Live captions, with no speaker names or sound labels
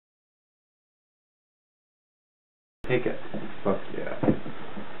Take it. Fuck yeah.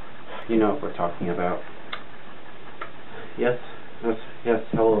 You know what we're talking about. Yes,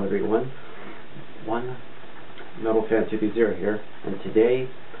 hello everyone. One Metal Fan 220 here, and today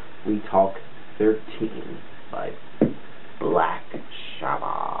we talk 13 by Black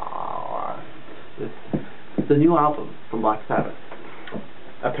Sabbath. It's the new album from Black Sabbath.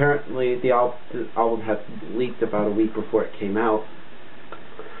 Apparently the album had leaked about a week before it came out.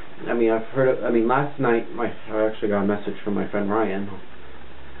 I mean, last night I actually got a message from my friend Ryan.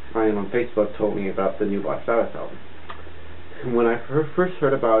 Ryan on Facebook told me about the new Black Sabbath album. And when I first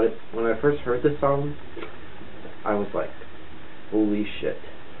heard about it, when I first heard this album, I was like, holy shit.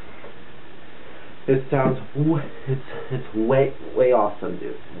 It sounds, it's way awesome,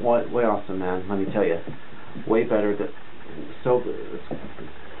 dude. Way awesome, man, let me tell you. Way better than, so good. It's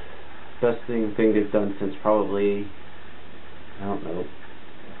the best thing they've done since probably, I don't know,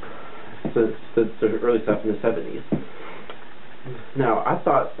 since the early stuff in the 70s. Now, I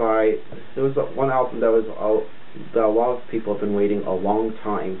thought there was one album that a lot of people have been waiting a long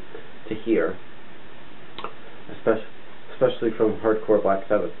time to hear, especially from hardcore Black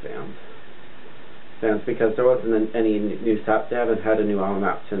Sabbath fans, because there wasn't any new Sabbath. They haven't had a new album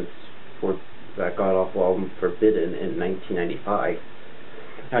out since for that god-awful album Forbidden in 1995.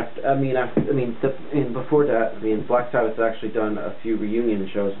 Before that, Black Sabbath had actually done a few reunion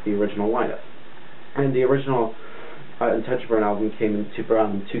shows with the original lineup, and the original Intention Burn album came into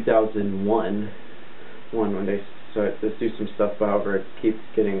around 2001, when they started to do some stuff. However, it keeps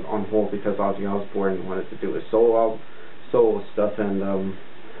getting on hold because Ozzy Osbourne wanted to do his solo stuff, and the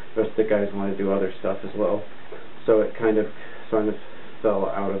rest of the guys wanted to do other stuff as well. So it kind of fell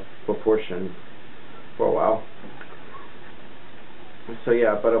out of proportion for a while. So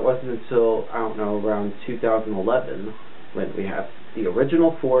yeah, but it wasn't until, I don't know, around 2011 when we have the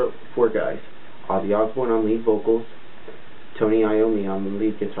original four guys: Ozzy Osbourne on lead vocals, Tony Iommi on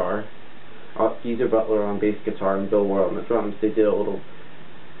lead guitar, Geezer Butler on bass guitar, and Bill Ward on the drums. They did a little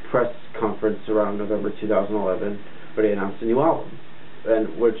press conference around November 2011 where they announced a new album,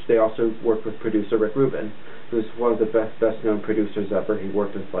 and which they also worked with producer Rick Rubin, who's one of the best known producers ever. He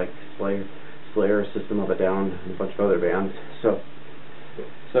worked with like Slayer, System of a Down, and a bunch of other bands. So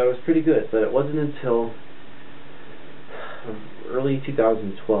it was pretty good, but it wasn't until early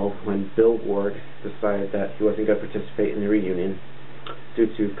 2012 when Bill Ward decided that he wasn't going to participate in the reunion due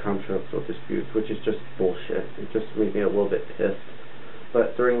to contractual disputes, which is just bullshit. It just made me a little bit pissed.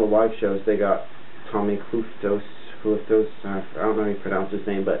 But during the live shows, they got Tommy Cluftos, I don't know how you pronounce his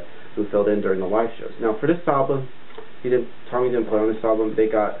name, but who filled in during the live shows. Now, for this album, Tommy didn't play on this album. They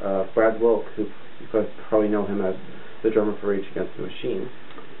got Brad Wilk, who you guys probably know him as the drummer for Rage Against the Machine.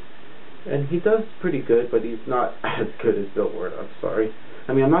 And he does pretty good, but he's not as good as Bill Ward. I'm sorry.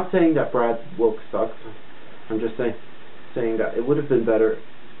 I'm not saying that Brad Wilk sucks. I'm just saying that it would have been better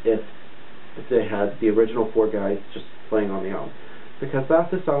if they had the original four guys just playing on the album. Because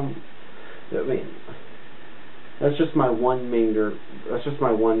this album, that's just my one major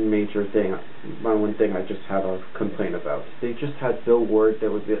thing. My one thing I just have a complaint about. They just had Bill Ward that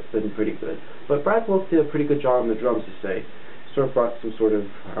would have been pretty good, but Brad Wilk did a pretty good job on the drums, to say. Sort of brought some sort of,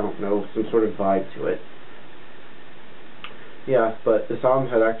 some sort of vibe to it. Yeah, but this album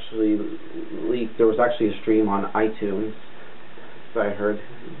had actually leaked. There was actually a stream on iTunes that I heard,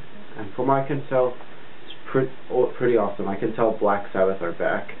 and from what I can tell, it's pretty awesome. I can tell Black Sabbath are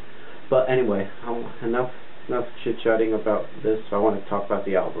back. But anyway, enough chit-chatting about this. I want to talk about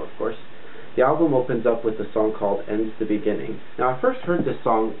the album, of course. The album opens up with a song called Ends the Beginning. Now, I first heard this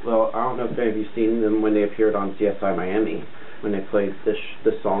song, well, I don't know if any of you have seen them when they appeared on CSI Miami, when they played this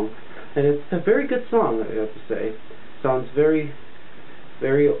song. And it's a very good song, I have to say. Sounds very,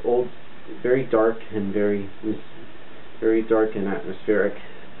 very old, very dark, and very dark and atmospheric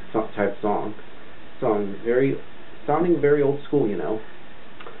type song. Sounding very old school, you know.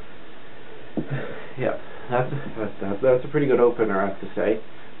 Yeah. That's a pretty good opener, I have to say.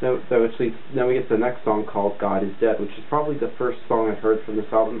 Now we get to the next song called God Is Dead, which is probably the first song I've heard from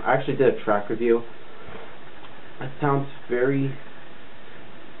this album. I actually did a track review. It sounds very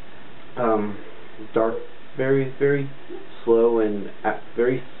dark, very, very slow, and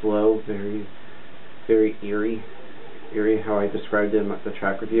very eerie how I described it in the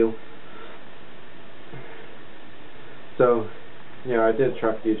track review. So yeah, I did a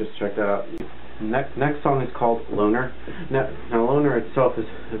track review, just check that out. Next song is called Loner. Now Loner itself is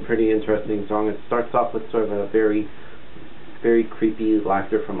a pretty interesting song. It starts off with sort of a very, very creepy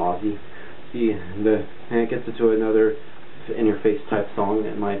laughter from Ozzy. And it gets into another in-your-face type song,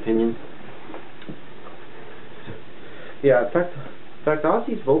 in my opinion. Yeah, in fact, In fact,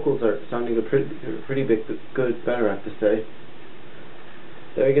 Ozzy's vocals are sounding better, I have to say.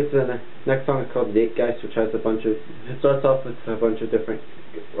 There he gets the next song is called Zeitgeist, which has a bunch of, it starts off with a bunch of different,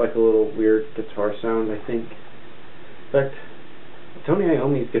 like a little weird guitar sound, I think. In fact, Tony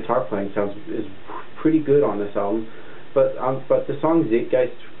Iommi's guitar playing sounds is pretty good on this album, but the song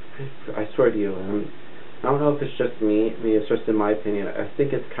Zeitgeist, I swear to you, I don't know if it's just me, it's just in my opinion. I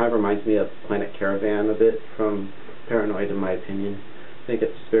think it kind of reminds me of Planet Caravan a bit from Paranoid, in my opinion. I think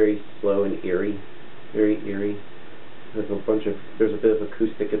it's very slow and eerie, very eerie. There's a bit of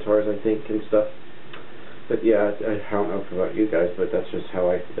acoustic guitars, I think, and stuff. But yeah, I don't know about you guys, but that's just how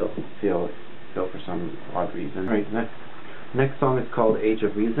I feel for some odd reason. Right, next song is called Age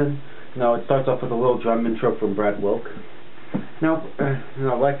of Reason. Now it starts off with a little drum intro from Brad Wilk. Now,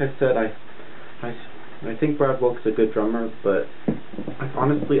 like I said, I think Brad Wilk's a good drummer, but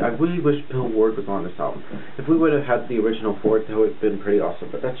honestly, I really wish Bill Ward was on this album. If we would have had the original Ford, that would have been pretty awesome.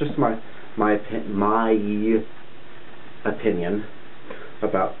 But that's just my opinion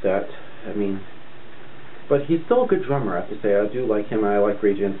about that. I mean, but he's still a good drummer, I have to say. I do like him. I like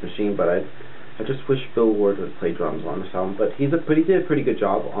Rage Against the Machine, but I just wish Bill Ward would play drums on this album. But he did a pretty good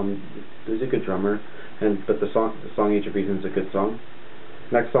job on. He's a good drummer, but the song Age of Reason is a good song.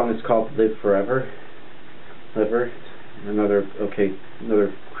 Next song is called Live Forever. Another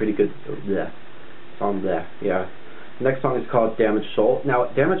pretty good song there. Yeah. Next song is called Damaged Soul. Now,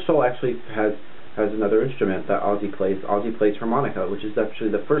 Damaged Soul actually has another instrument that Ozzy plays. Ozzy plays harmonica, which is actually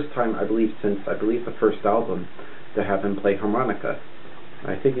the first time, I believe, since the first album to have him play harmonica.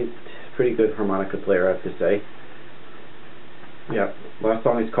 I think he's a pretty good harmonica player, I have to say. Yeah. Last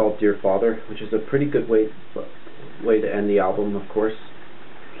song is called Dear Father, which is a pretty good way to end the album, of course.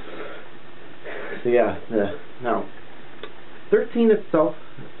 So yeah, now 13 itself.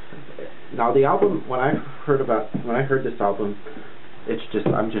 Now the album, when I heard this album,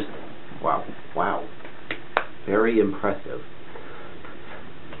 I'm just wow, very impressive.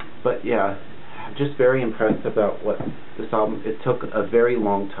 But yeah, I'm just very impressed about what this album. It took a very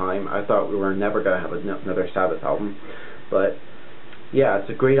long time. I thought we were never gonna have another Sabbath album, but yeah, it's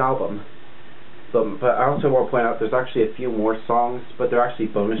a great album. But I also want to point out there's actually a few more songs, but they're actually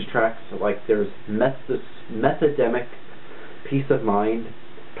bonus tracks. Like there's Methademic, Peace of Mind,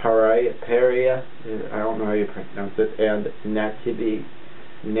 Paria, I don't know how you pronounce it, and Nativity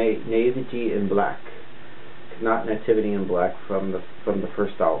in Black. Not Nativity in Black from the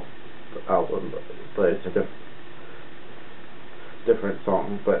first album, but it's a different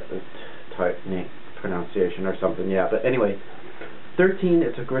song, but type name pronunciation or something. Yeah, but anyway. 13,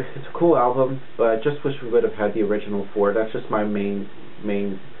 it's a cool album, but I just wish we would have had the original 4. That's just my main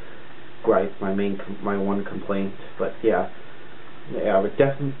gripe, my one complaint. But yeah, I would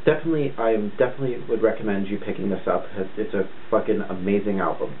definitely would recommend you picking this up. It's a fucking amazing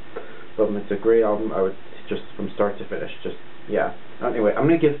album. It's a great album. I would just from start to finish. Just yeah. Anyway, I'm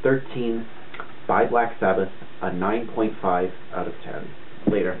gonna give 13 by Black Sabbath a 9.5 out of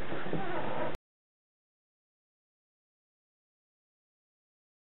 10. Later.